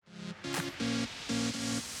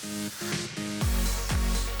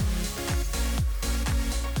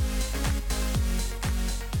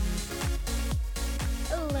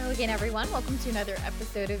again, everyone. Welcome to another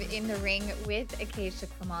episode of In the Ring with Acacia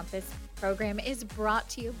Clement. This program is brought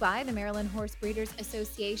to you by the Maryland Horse Breeders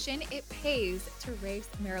Association. It pays to race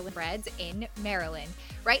Maryland breds in Maryland.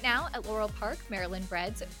 Right now at Laurel Park, Maryland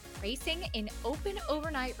breds racing in open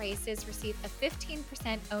overnight races receive a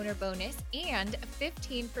 15% owner bonus and a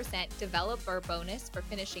 15% developer bonus for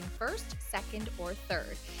finishing first, second, or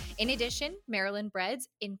third. In addition, Maryland breds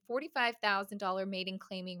in $45,000 maiden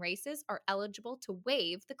claiming races are eligible to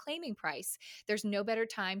waive the claiming price. There's no better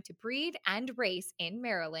time to breed and race in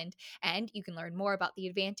Maryland, and you can learn more about the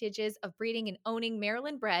advantages of breeding and owning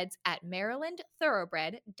Maryland breds at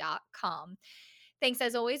marylandthoroughbred.com. Thanks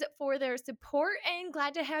as always for their support, and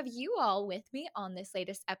glad to have you all with me on this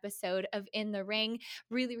latest episode of In the Ring.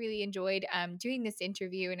 Really enjoyed doing this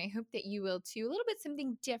interview, and I hope that you will too. A little bit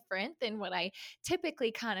something different than what I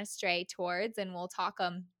typically kind of stray towards, and we'll talk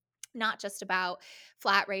not just about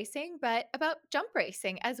flat racing, but about jump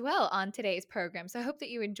racing as well on today's program. So I hope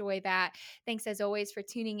that you enjoy that. Thanks as always for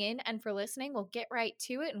tuning in and for listening. We'll get right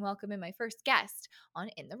to it and welcome in my first guest on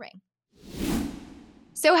In the Ring.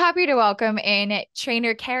 So happy to welcome in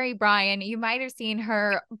trainer Carrie Bryan. You might have seen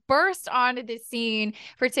her burst onto the scene,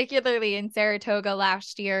 particularly in Saratoga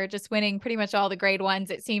last year, just winning pretty much all the grade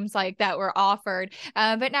ones, it seems like, that were offered.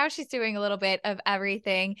 But now she's doing a little bit of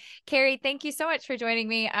everything. Carrie, thank you so much for joining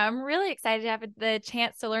me. I'm really excited to have the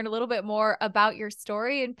chance to learn a little bit more about your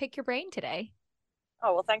story and pick your brain today.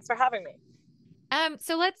 Oh, well, thanks for having me.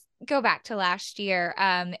 So let's go back to last year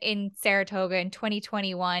in Saratoga in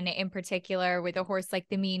 2021 in particular, with a horse like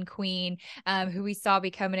the Mean Queen, who we saw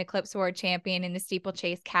become an Eclipse Award champion in the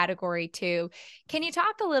steeplechase category too. Can you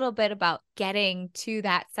talk a little bit about getting to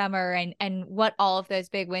that summer and what all of those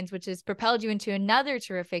big wins, which has propelled you into another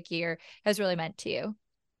terrific year, has really meant to you?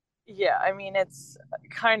 Yeah, I mean, it's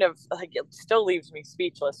kind of like, it still leaves me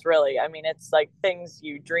speechless, really. I mean, it's like things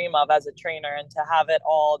you dream of as a trainer, and to have it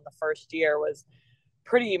all in the first year was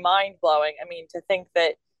pretty mind blowing. I mean, to think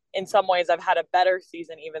that in some ways I've had a better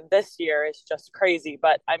season even this year is just crazy.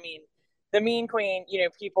 But I mean, the Mean Queen,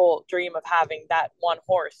 people dream of having that one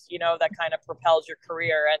horse, that kind of propels your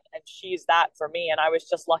career. And she's that for me. And I was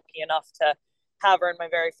just lucky enough to have her in my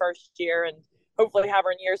very first year and hopefully have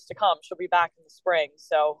her in years to come. She'll be back in the spring.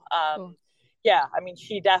 So, Cool. yeah, I mean,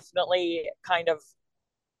 she definitely kind of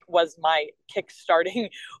was my kick-starting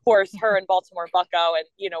horse, her and Baltimore Bucko. And,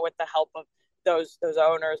 with the help of those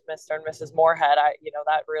owners, Mr. and Mrs. Moorhead,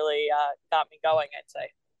 that really got me going, I'd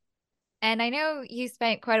say. And I know you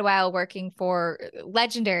spent quite a while working for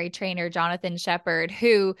legendary trainer Jonathan Shepard,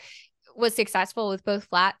 who was successful with both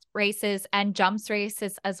flat races and jumps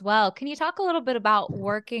races as well. Can you talk a little bit about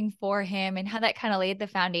working for him and how that kind of laid the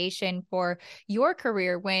foundation for your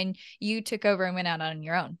career when you took over and went out on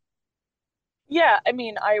your own? Yeah, I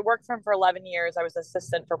mean, I worked for him for 11 years. I was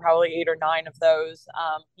assistant for probably 8 or 9 of those.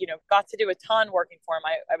 Got to do a ton working for him.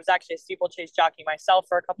 I was actually a steeplechase jockey myself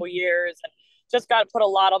for a couple years, and just got to put a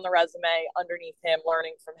lot on the resume underneath him,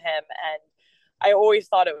 learning from him. And I always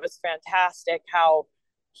thought it was fantastic how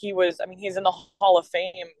he's in the Hall of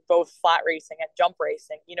Fame, both flat racing and jump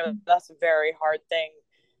racing. That's a very hard thing.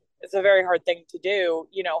 It's a very hard thing to do,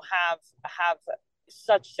 have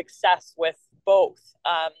such success with both.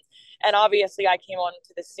 And obviously I came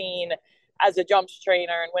onto the scene as a jumps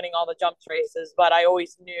trainer and winning all the jumps races, but I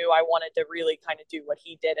always knew I wanted to really kind of do what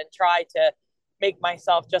he did and try to make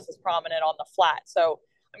myself just as prominent on the flat. So,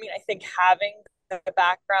 I mean, I think having the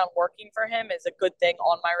background working for him is a good thing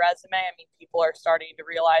on my resume. I mean, people are starting to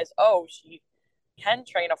realize, oh, she can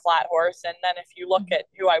train a flat horse. And then if you look at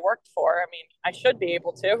who I worked for, I mean, I should be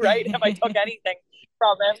able to, right? If I took anything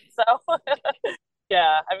from him. So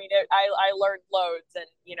yeah, I mean, I learned loads, and,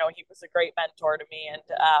 he was a great mentor to me. And,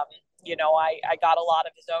 I got a lot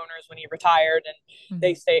of his owners when he retired, and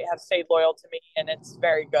they have stayed loyal to me, and it's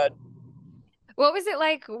very good. What was it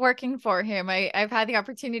like working for him? I've had the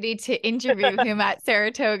opportunity to interview him at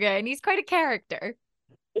Saratoga, and he's quite a character.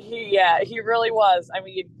 He really was. I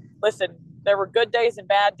mean, listen, there were good days and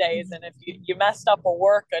bad days, and if you messed up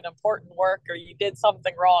an important work, or you did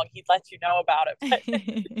something wrong, he'd let you know about it. But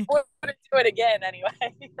he wouldn't do it again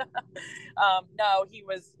anyway. No,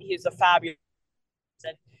 he's a fabulous,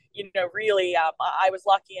 and really, I was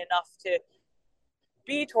lucky enough to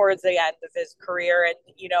be towards the end of his career, and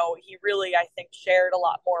he really, I think, shared a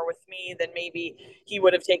lot more with me than maybe he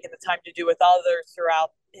would have taken the time to do with others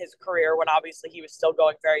throughout his career, when obviously he was still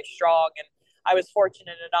going very strong. And I was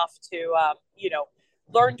fortunate enough to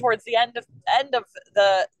learn towards the end of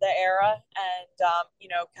the era, and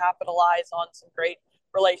capitalize on some great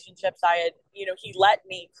relationships I had. He let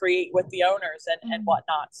me create with the owners and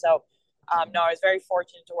whatnot. So No, I was very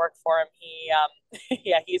fortunate to work for him.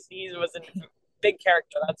 Yeah, he was a big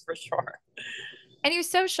character, that's for sure. And he was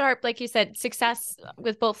so sharp, like you said, success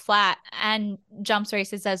with both flat and jumps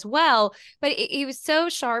races as well. But he was so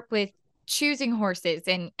sharp with choosing horses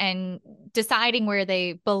and deciding where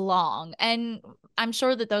they belong. And I'm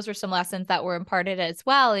sure that those were some lessons that were imparted as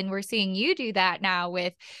well. And we're seeing you do that now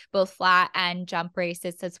with both flat and jump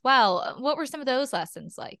races as well. What were some of those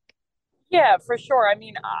lessons like? Yeah, for sure. I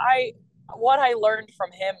mean, I what I learned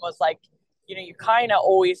from him was like, you kind of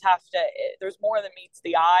always have to. There's more than meets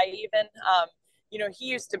the eye. Even, he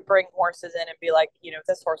used to bring horses in and be like,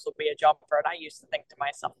 this horse will be a jumper, and I used to think to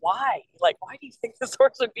myself, why? Like, why do you think this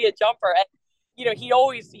horse would be a jumper? And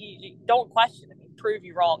he don't question him. He prove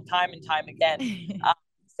you wrong time and time again.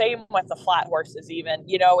 Same with the flat horses, even,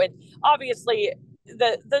 and obviously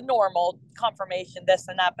the normal confirmation, this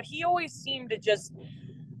and that, but he always seemed to just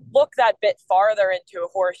look that bit farther into a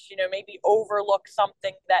horse, maybe overlook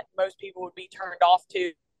something that most people would be turned off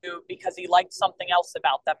to because he liked something else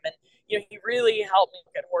about them. And, he really helped me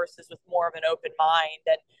look at horses with more of an open mind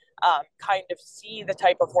and kind of see the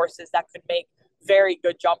type of horses that could make very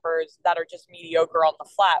good jumpers that are just mediocre on the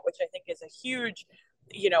flat, which I think is a huge,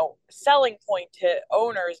 selling point to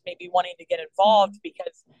owners maybe wanting to get involved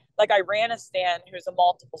because like Iranistan, who's a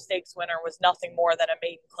multiple stakes winner, was nothing more than a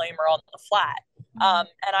maiden claimer on the flat.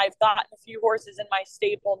 And I've gotten a few horses in my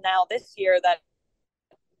stable now this year that,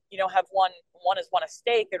 have one has won a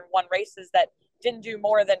stake and won races that didn't do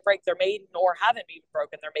more than break their maiden or haven't even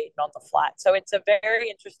broken their maiden on the flat. So it's a very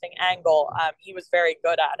interesting angle. He was very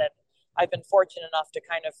good at it. I've been fortunate enough to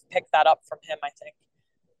kind of pick that up from him, I think.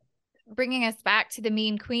 Bringing us back to the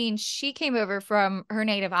Mean Queen, she came over from her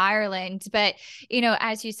native Ireland. But,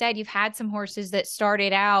 as you said, you've had some horses that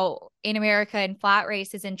started out in America in flat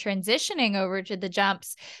races and transitioning over to the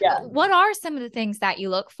jumps. Yeah. What are some of the things that you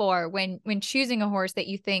look for when choosing a horse that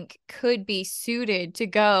you think could be suited to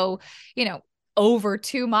go, over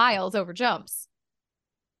 2 miles over jumps?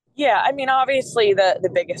 Yeah, I mean, obviously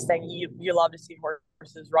the biggest thing you love to see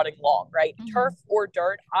horses running long, right? Mm-hmm. Turf or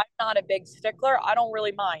dirt. I'm not a big stickler. I don't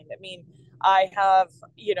really mind. I mean, I have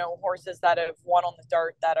horses that have won on the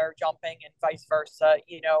dirt that are jumping and vice versa,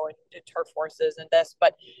 and turf horses and this.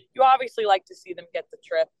 But you obviously like to see them get the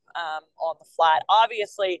trip on the flat.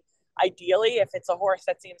 Obviously, ideally, if it's a horse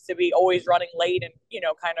that seems to be always running late and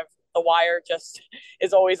kind of the wire just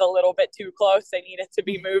is always a little bit too close, they need it to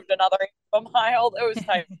be moved another mile. Those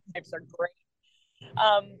types are great.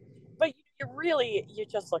 But you're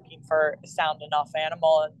just looking for a sound enough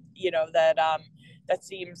animal, that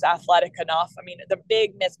seems athletic enough. I mean, the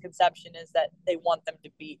big misconception is that they want them to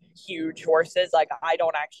be huge horses. Like, I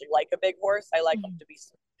don't actually like a big horse. I like them to be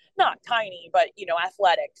not tiny, but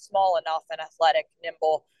athletic, small enough and athletic,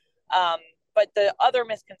 nimble. But the other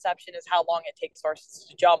misconception is how long it takes horses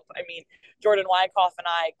to jump. I mean, Jordan Wyckoff and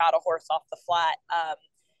I got a horse off the flat,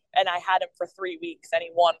 and I had him for 3 weeks, and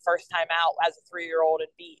he won first time out as a 3-year-old and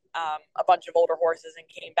beat a bunch of older horses and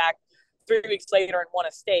came back 3 weeks later and won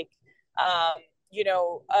a stake.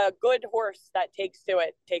 A good horse that takes to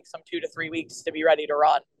it takes them 2 to 3 weeks to be ready to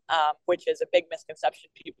run, which is a big misconception.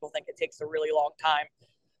 People think it takes a really long time.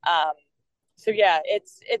 So yeah,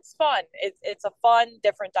 it's fun. It's a fun,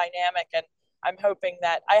 different dynamic, and I'm hoping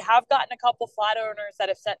that I have gotten a couple flat owners that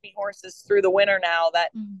have sent me horses through the winter now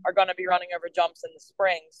that are going to be running over jumps in the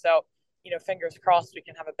spring. So, fingers crossed we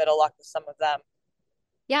can have a bit of luck with some of them.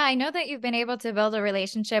 Yeah, I know that you've been able to build a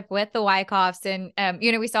relationship with the Wyckoffs. And,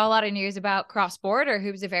 we saw a lot of news about Cross Border,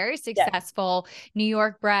 who's a very successful New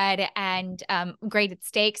York bred and graded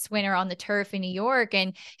stakes winner on the turf in New York,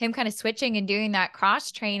 and him kind of switching and doing that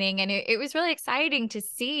cross training. And it was really exciting to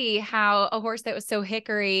see how a horse that was so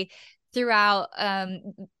hickory throughout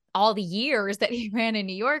all the years that he ran in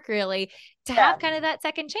New York, really, to have kind of that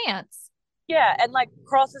second chance. Yeah, and like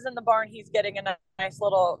Cross is in the barn, he's getting a nice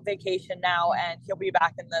little vacation now, and he'll be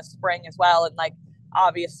back in the spring as well. And like,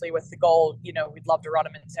 obviously with the goal, we'd love to run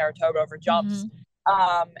him in Saratoga over jumps.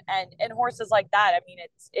 And horses like that, I mean,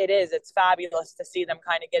 it's fabulous to see them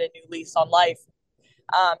kind of get a new lease on life.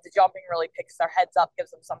 The jumping really picks their heads up,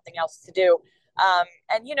 gives them something else to do.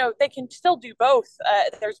 And they can still do both.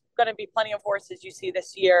 There's going to be plenty of horses you see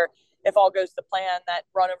this year, if all goes to plan, that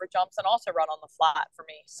run over jumps and also run on the flat for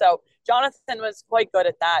me. So Jonathan was quite good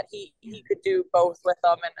at that. He could do both with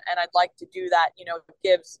them, and I'd like to do that. It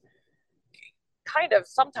gives kind of,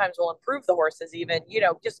 sometimes will improve the horses even,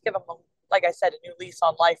 just give them, like I said, a new lease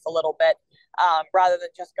on life a little bit, rather than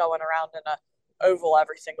just going around in a oval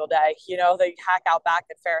every single day. They hack out back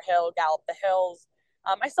at Fair Hill, gallop the hills.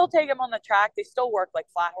 I still take them on the track. They still work like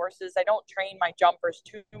flat horses. I don't train my jumpers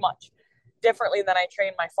too much differently than I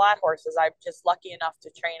train my flat horses. I'm just lucky enough to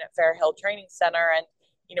train at Fair Hill Training Center, and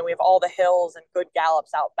we have all the hills and good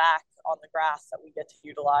gallops out back on the grass that we get to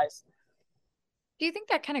utilize. Do you think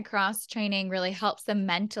that kind of cross training really helps them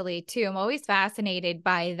mentally too? I'm always fascinated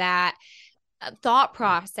by that thought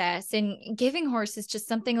process and giving horses just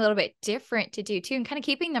something a little bit different to do too, and kind of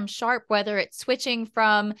keeping them sharp, whether it's switching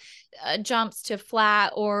from jumps to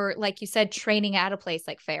flat or, like you said, training at a place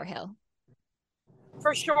like Fair Hill.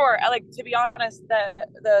 For sure. Like, to be honest,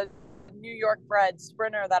 the New York bred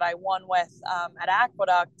sprinter that I won with at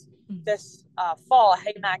Aqueduct this fall,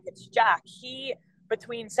 Haymackets Jack, he,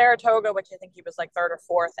 between Saratoga, which I think he was like third or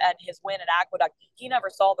fourth, and his win at Aqueduct, he never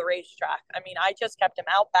saw the racetrack. I mean, I just kept him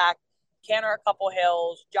out back, canter a couple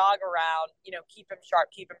hills, jog around, keep him sharp,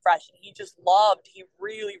 keep him fresh. And he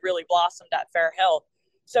really, really blossomed at Fair Hill.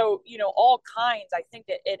 So, all kinds, I think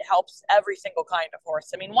it helps every single kind of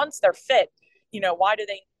horse. I mean, once they're fit, why do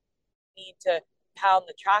they need to pound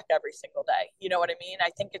the track every single day? You know what I mean?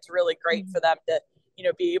 I think it's really great for them to,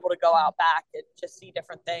 be able to go out back and just see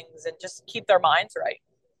different things and just keep their minds right.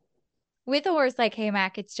 With a horse like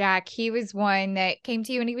Haymackets Jack, he was one that came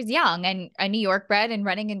to you when he was young and a New York bred and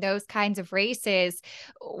running in those kinds of races.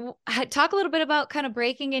 Talk a little bit about kind of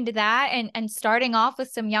breaking into that and starting off with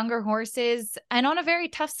some younger horses and on a very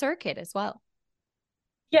tough circuit as well.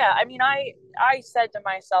 Yeah, I mean, I said to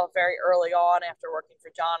myself very early on after working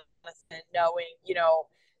for Jonathan, knowing,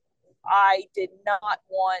 I did not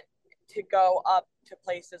want to go up to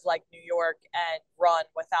places like New York and run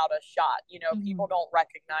without a shot. People don't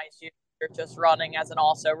recognize you. You're just running as an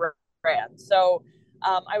also ran. So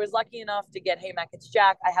I was lucky enough to get Haymackets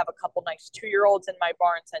Jack. I have a couple nice 2-year-olds in my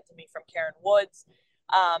barn sent to me from Karen Woods.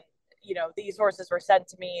 These horses were sent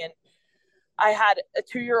to me, and I had a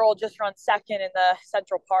 2-year-old just run second in the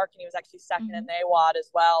Central Park, and he was actually 2nd in the AWOD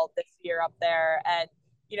as well this year up there. And,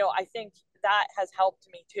 I think that has helped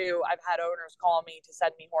me too. I've had owners call me to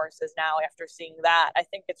send me horses now after seeing that. I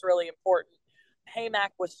think it's really important.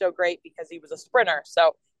 Haymack was so great because he was a sprinter.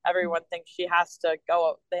 So everyone thinks they have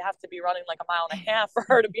to be running like a mile and a half for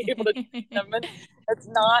her to be able to do them. And it's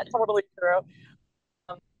not totally true.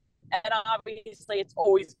 And obviously, it's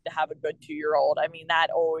always good to have a good 2-year-old. I mean, that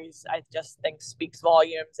always, I just think, speaks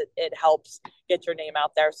volumes. It helps get your name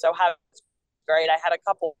out there. So, great. I had a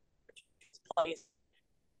couple plays.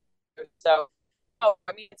 So, I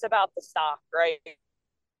mean, it's about the stock, right?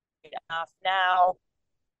 Enough now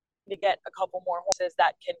to get a couple more horses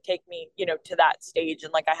that can take me, to that stage.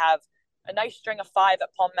 And like, I have a nice string of 5 at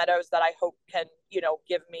Palm Meadows that I hope can,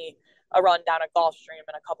 give me a run down at Gulfstream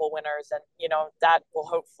and a couple winners. And, that will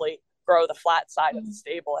hopefully grow the flat side of the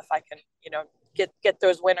stable if I can, get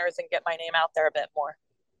those winners and get my name out there a bit more.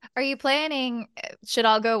 Are you planning, should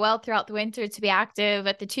all go well throughout the winter, to be active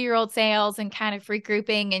at the 2-year-old sales and kind of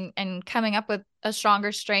regrouping and coming up with a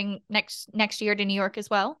stronger string next year to New York as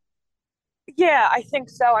well? Yeah, I think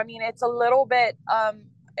so. I mean, it's a little bit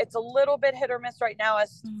hit or miss right now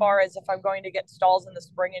as far as if I'm going to get stalls in the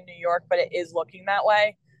spring in New York, but it is looking that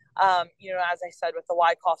way. As I said, with the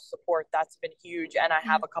Wyckoff support, that's been huge. And I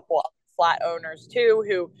have a couple flat owners too,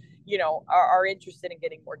 who, are interested in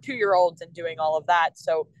getting more 2-year-olds and doing all of that.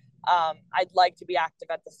 So I'd like to be active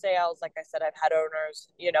at the sales. Like I said, I've had owners,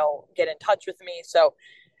 get in touch with me. So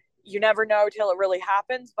you never know till it really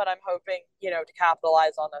happens, but I'm hoping, to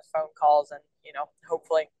capitalize on those phone calls and,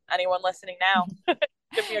 hopefully anyone listening now,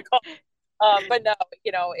 give me a call. But no,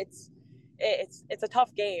 it's a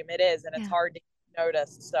tough game. It is, and it's hard to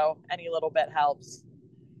notice. So any little bit helps.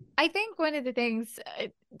 I think one of the things,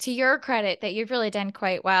 to your credit, that you've really done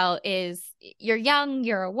quite well is you're young,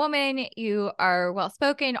 you're a woman, you are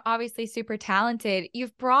well-spoken, obviously super talented.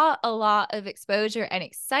 You've brought a lot of exposure and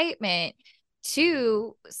excitement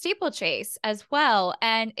to steeplechase as well.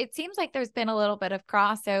 And it seems like there's been a little bit of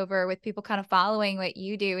crossover with people kind of following what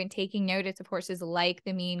you do and taking notice of horses like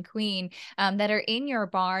the Mean Queen that are in your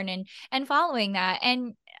barn and following that.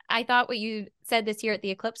 And I thought what you said this year at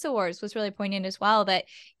the Eclipse Awards was really poignant as well, that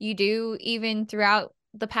you do, even throughout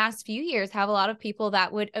the past few years, have a lot of people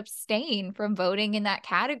that would abstain from voting in that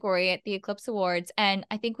category at the Eclipse Awards. And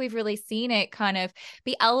I think we've really seen it kind of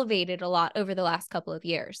be elevated a lot over the last couple of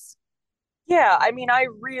years. Yeah, I mean, I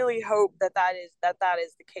really hope that is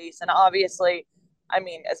the case. And obviously, I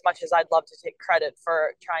mean, as much as I'd love to take credit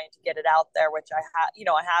for trying to get it out there, which I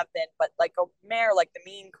have been, but like a mare like the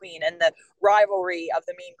Mean Queen and the rivalry of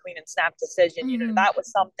the Mean Queen and Snap Decision, that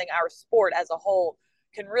was something our sport as a whole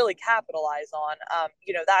can really capitalize on.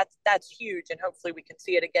 That's huge, and hopefully we can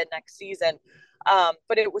see it again next season.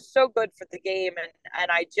 But it was so good for the game,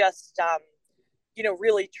 and I just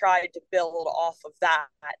really tried to build off of that.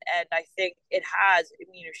 And I think it has,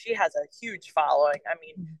 she has a huge following. I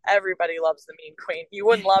mean, everybody loves the Mean Queen. You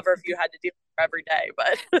wouldn't love her if you had to deal with her every day,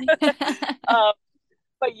 but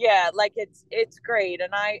yeah, like it's great.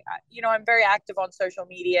 And I'm very active on social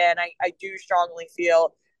media, and I do strongly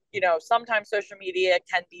feel, sometimes social media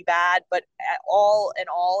can be bad, but all in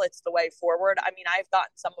all, it's the way forward. I mean, I've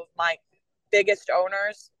gotten some of my biggest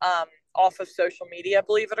owners off of social media,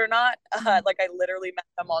 believe it or not. Like I literally met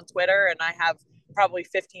them on Twitter, and I have probably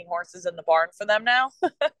 15 horses in the barn for them now. Wow.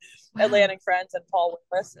 Atlantic Friends and Paul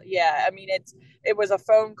Willis. Yeah, I mean it was a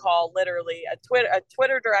phone call, literally a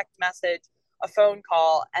Twitter direct message, a phone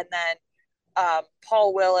call, and then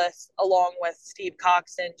Paul Willis, along with Steve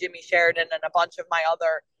Coxon, Jimmy Sheridan, and a bunch of my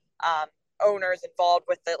other owners involved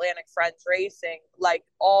with the Atlantic Friends Racing, like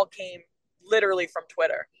all came literally from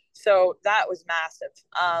Twitter. So that was massive.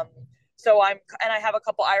 And I have a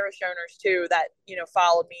couple Irish owners too that,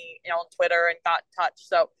 followed me on Twitter and got in touch.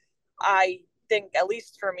 So I think, at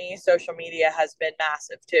least for me, social media has been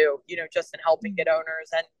massive too, just in helping get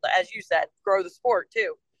owners. And as you said, grow the sport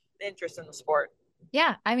too, the interest in the sport.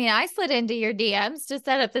 Yeah. I mean, I slid into your DMs to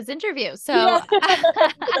set up this interview. So yeah.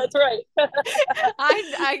 That's right.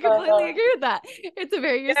 I completely agree with that. It's a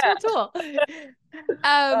very useful tool.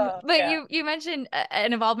 But you mentioned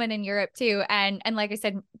an involvement in Europe too. And like I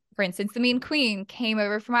said, for instance, the Mean Queen came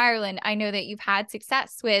over from Ireland. I know that you've had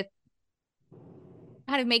success with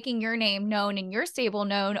kind of making your name known and your stable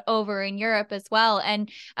known over in Europe as well,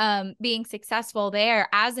 and being successful there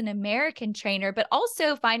as an American trainer, but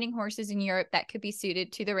also finding horses in Europe that could be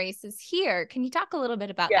suited to the races here. Can you talk a little bit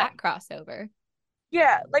about that crossover?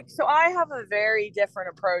 Yeah, so I have a very different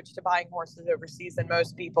approach to buying horses overseas than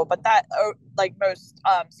most people, but like most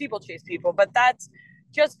steeplechase people, but that's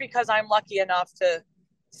just because I'm lucky enough to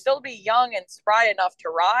still be young and spry enough to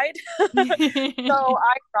ride. So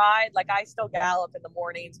I ride, like I still gallop in the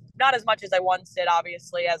mornings, not as much as I once did,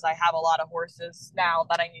 obviously, as I have a lot of horses now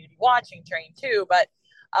that I need to be watching train too, but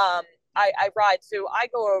I ride. So I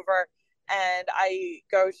go over and I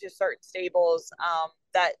go to certain stables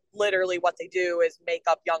that literally what they do is make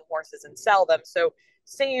up young horses and sell them. So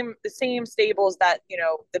the same stables that,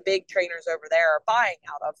 the big trainers over there are buying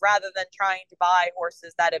out of, rather than trying to buy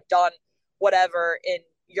horses that have done whatever in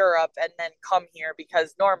Europe and then come here,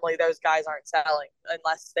 because normally those guys aren't selling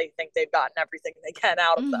unless they think they've gotten everything they can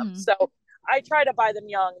out of them. So I try to buy them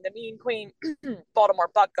young. The Mean Queen, Baltimore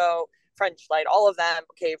Bucko, French Light, all of them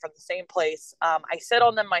came from the same place. I sit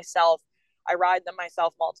on them myself. I ride them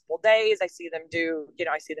myself multiple days. I see them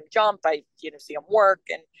I see them jump. I, see them work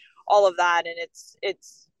and all of that. And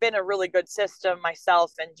it's been a really good system.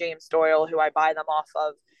 Myself and James Doyle, who I buy them off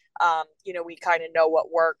of, we kind of know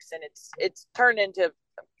what works, and it's turned into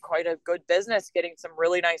quite a good business getting some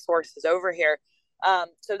really nice horses over here.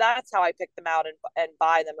 So that's how I pick them out and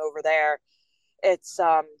buy them over there. It's,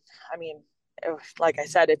 like I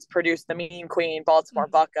said, it's produced the Mean Queen, Baltimore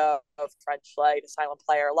Bucko, French Light, Silent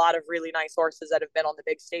Player, a lot of really nice horses that have been on the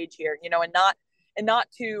big stage here, and not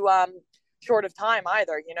too short of time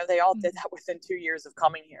either. They all did that within 2 years of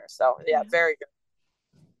coming here. So yeah, very good.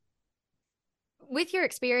 With your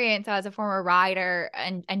experience as a former rider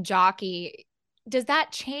and jockey, does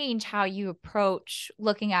that change how you approach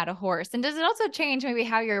looking at a horse? And does it also change maybe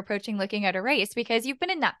how you're approaching looking at a race? Because you've been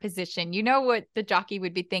in that position, what the jockey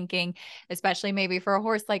would be thinking, especially maybe for a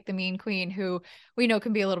horse like the Mean Queen, who we know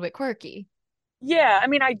can be a little bit quirky. Yeah, I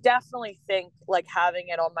mean, I definitely think like having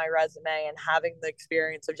it on my resume and having the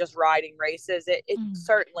experience of just riding races, it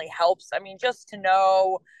certainly helps. I mean, just to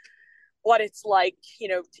know what it's like,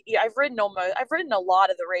 I've ridden a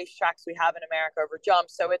lot of the racetracks we have in America over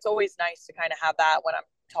jumps. So it's always nice to kind of have that when I'm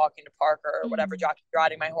talking to Parker or whatever jockey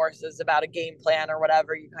riding my horses about a game plan or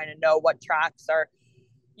whatever. You kind of know what tracks are,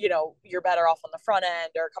 you're better off on the front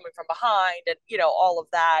end or coming from behind, and, all of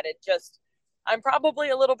that. I'm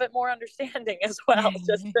probably a little bit more understanding as well,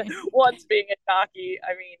 just once being a jockey.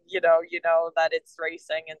 I mean, you know that it's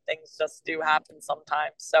racing and things just do happen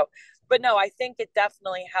sometimes. So, but no, I think it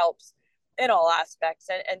definitely helps in all aspects,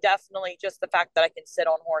 and definitely just the fact that I can sit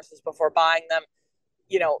on horses before buying them,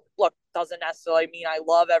 look, doesn't necessarily mean I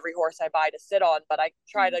love every horse I buy to sit on, but I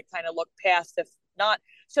try to kind of look past, if not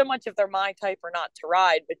so much if they're my type or not to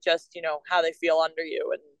ride, but just, how they feel under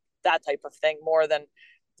you and that type of thing, more than,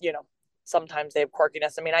 sometimes they have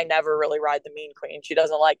quirkiness. I mean, I never really ride the Mean Queen. She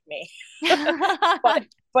doesn't like me,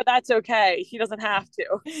 but that's okay. She doesn't have to.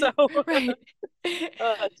 So right.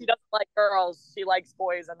 She doesn't like girls. She likes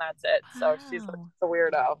boys, and that's it. So she's a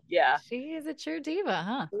weirdo. Yeah. She is a true diva,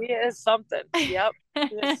 huh? She is something. Yep.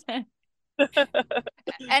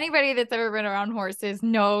 Anybody that's ever been around horses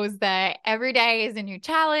knows that every day is a new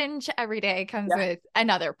challenge. Every day comes Yeah. with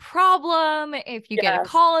another problem. If you get a Yes.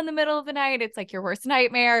 call in the middle of the night, it's like your worst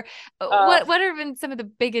nightmare. Uh, What have been some of the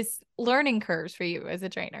biggest learning curves for you as a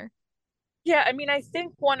trainer? yeah, I mean, I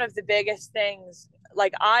think one of the biggest things,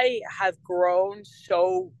 like I have grown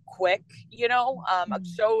so quick, Mm.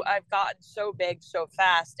 so I've gotten so big so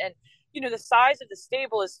fast. And, the size of the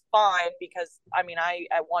stable is fine because I mean, I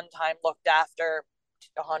at one time looked after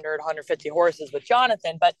 100, 150 horses with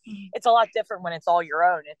Jonathan, but Mm. it's a lot different when it's all your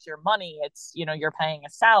own. It's your money. It's, you're paying a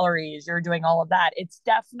salaries, you're doing all of that. It's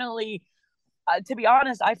definitely, to be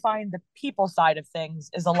honest, I find the people side of things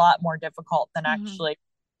is a lot more difficult than Mhm. actually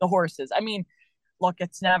the horses. I mean, look,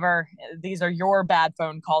 it's never, these are your bad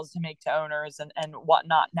phone calls to make to owners and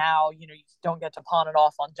whatnot. Now, you don't get to pawn it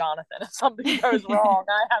off on Jonathan. If something goes wrong,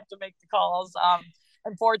 I have to make the calls.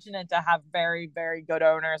 I'm fortunate to have very, very good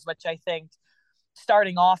owners, which I think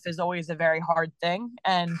starting off is always a very hard thing.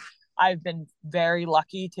 And I've been very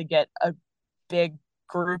lucky to get a big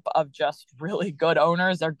group of just really good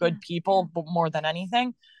owners. They're Yeah. good people, but more than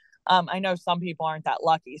anything. I know some people aren't that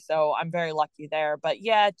lucky, so I'm very lucky there. But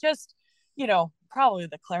yeah, just, probably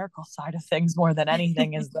the clerical side of things more than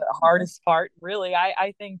anything is the hardest part. Really,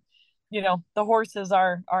 I think, the horses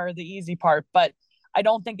are the easy part, but I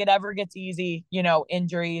don't think it ever gets easy,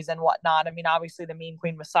 injuries and whatnot. I mean, obviously the Mean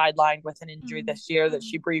Queen was sidelined with an injury Mm. this year that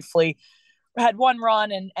she briefly had one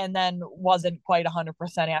run and then wasn't quite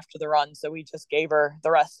 100% after the run, so we just gave her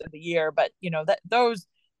the rest of the year. But that those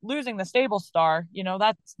losing the stable star,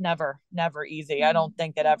 that's never easy. I Mm. don't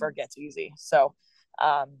think it ever gets easy. So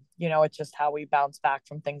it's just how we bounce back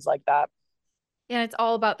from things like that. Yeah, it's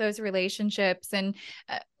all about those relationships, and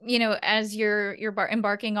as you're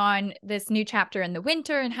embarking on this new chapter in the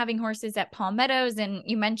winter and having horses at Palm Meadows, and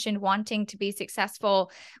you mentioned wanting to be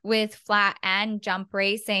successful with flat and jump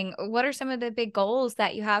racing. What are some of the big goals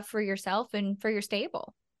that you have for yourself and for your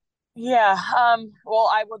stable? Yeah. Well,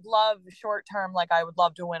 I would love short term, like I would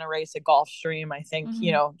love to win a race at Gulfstream. I think,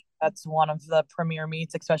 Hmm. that's one of the premier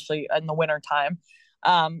meets, especially in the winter time.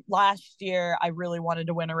 Last year I really wanted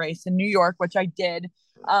to win a race in New York, which I did.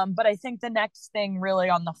 But I think the next thing really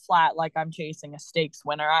on the flat, like I'm chasing a stakes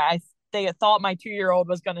winner. They thought my 2-year-old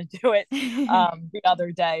was going to do it the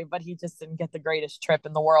other day, but he just didn't get the greatest trip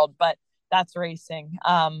in the world. But that's racing.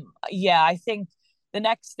 Yeah, I think the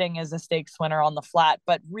next thing is a stakes winner on the flat.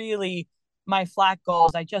 But really, my flat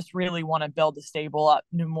goals, I just really want to build a stable up,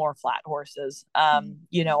 more flat horses.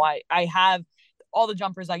 I have all the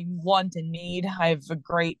jumpers I want and need. I have a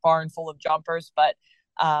great barn full of jumpers, but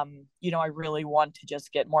I really want to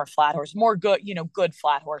just get more flat horses, more good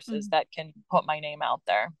flat horses Mm. that can put my name out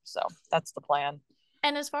there. So that's the plan.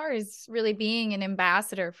 And as far as really being an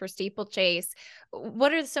ambassador for steeplechase,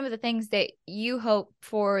 what are some of the things that you hope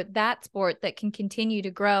for that sport that can continue to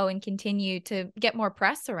grow and continue to get more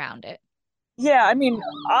press around it? Yeah, I mean,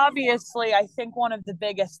 obviously, I think one of the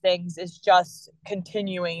biggest things is just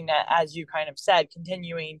continuing, as you kind of said,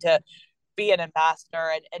 continuing to be an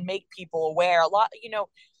ambassador and make people aware. A lot,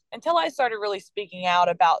 until I started really speaking out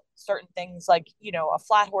about certain things, like, a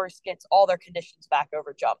flat horse gets all their conditions back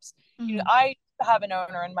over jumps. Mhm. I have an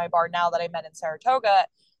owner in my barn now that I met in Saratoga,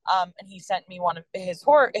 and he sent me one of his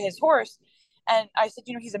horse. And I said,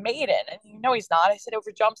 he's a maiden. And he's not. I said,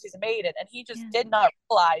 over jumps, he's a maiden. And he just Yeah. did not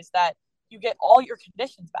realize that you get all your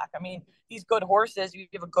conditions back. I mean, these good horses, you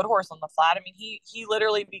give a good horse on the flat. I mean, he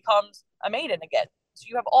literally becomes a maiden again. So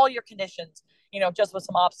you have all your conditions, just with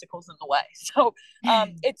some obstacles in the way. So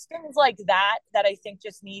it's things like that I think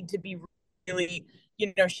just need to be really,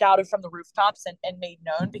 shouted from the rooftops and made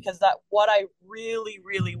known, because that what I really,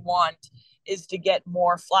 really want is to get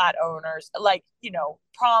more flat owners, like,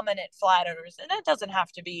 prominent flat owners. And it doesn't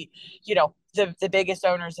have to be, the biggest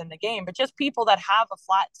owners in the game, but just people that have a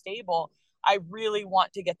flat stable. I really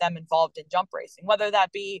want to get them involved in jump racing, whether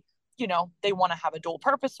that be, they want to have a dual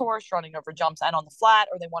purpose horse running over jumps and on the flat,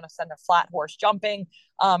 or they want to send a flat horse jumping.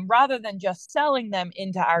 Rather than just selling them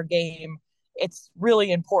into our game, it's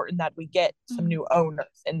really important that we get some Mhm. new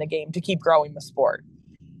owners in the game to keep growing the sport.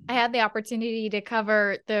 I had the opportunity to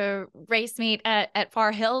cover the race meet at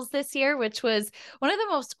Far Hills this year, which was one of the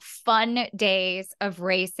most fun days of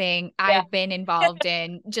racing Yeah. I've been involved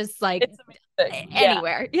in, just like It's amazing. Yeah.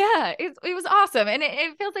 anywhere. Yeah, it was awesome. And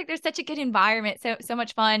it feels like there's such a good environment, so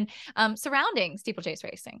much fun surrounding steeplechase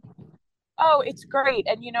racing. Oh, it's great.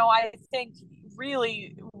 And, I think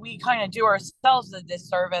really we kind of do ourselves a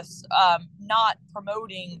disservice, not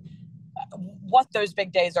promoting what those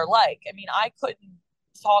big days are like. I mean, I couldn't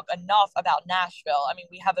talk enough about Nashville. I mean,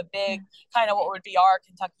 we have a Yeah. big kind of what would be our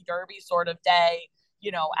Kentucky Derby sort of day,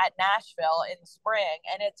 at Nashville in the spring.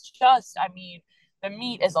 And it's just, I mean, the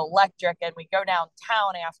meet is electric, and we go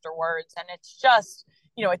downtown afterwards, and it's just,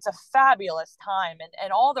 it's a fabulous time.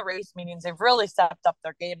 And all the race meetings, they've really stepped up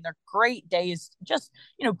their game. They're great days, just,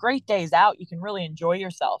 great days out. You can really enjoy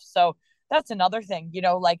yourself. So that's another thing,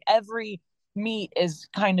 like every meet is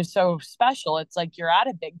kind of so special. It's like you're at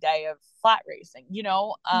a big day of flat racing,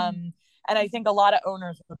 and I think a lot of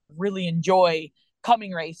owners would really enjoy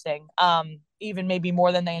coming racing, even maybe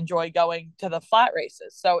more than they enjoy going to the flat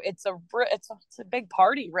races. So it's a big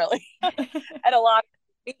party, really, at a lot of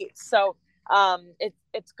meets. So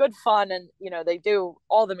it's good fun, and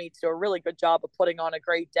all the meets do a really good job of putting on a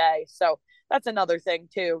great day. So that's another thing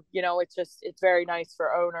too. It's very nice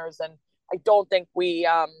for owners, and I don't think we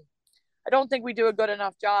do a good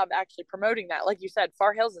enough job actually promoting that. Like you said,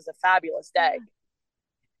 Far Hills is a fabulous day.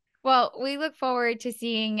 Well, we look forward to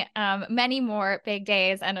seeing many more big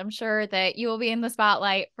days, and I'm sure that you will be in the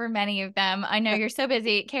spotlight for many of them. I know you're so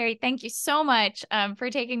busy. Carrie, thank you so much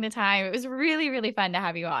for taking the time. It was really, really fun to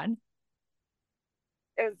have you on.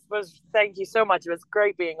 Thank you so much. It was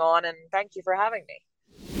great being on, and thank you for having me.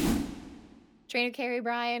 Trainer Carrie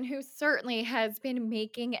Bryan, who certainly has been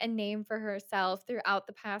making a name for herself throughout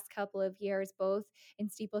the past couple of years, both in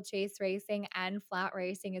steeplechase racing and flat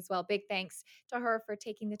racing as well. Big thanks to her for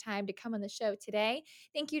taking the time to come on the show today.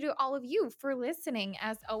 Thank you to all of you for listening.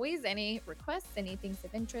 As always, any requests, any things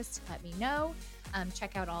of interest, let me know.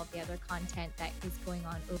 Check out all of the other content that is going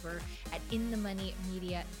on over at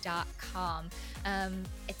inthemoneymedia.com.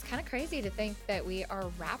 It's kind of crazy to think that we are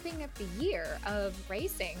wrapping up the year of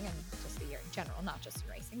racing, and just the year in general, not just in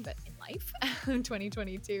racing, but in life.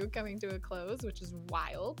 2022 coming to a close, which is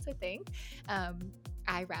wild to think.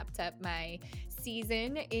 I wrapped up my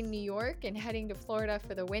season in New York and heading to Florida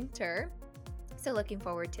for the winter. So looking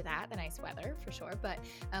forward to that, the nice weather for sure, but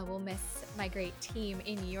we'll miss my great team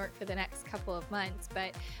in New York for the next couple of months.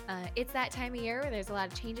 But it's that time of year where there's a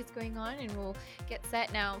lot of changes going on, and we'll get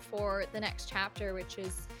set now for the next chapter, which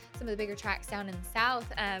is some of the bigger tracks down in the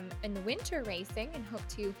South in the winter racing, and hope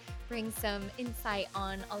to bring some insight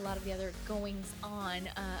on a lot of the other goings on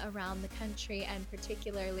around the country, and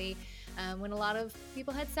particularly when a lot of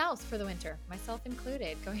people head south for the winter, myself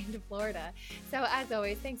included, going to Florida. So as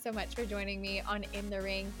always, thanks so much for joining me on In the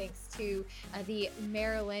Ring. Thanks to the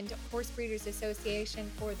Maryland Horse Breeders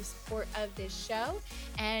Association for the support of this show.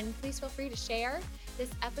 And please feel free to share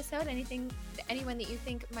this episode. Anyone that you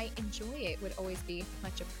think might enjoy it would always be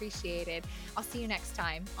much appreciated. I'll see you next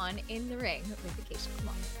time on In the Ring with Acacia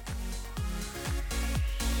Kumar.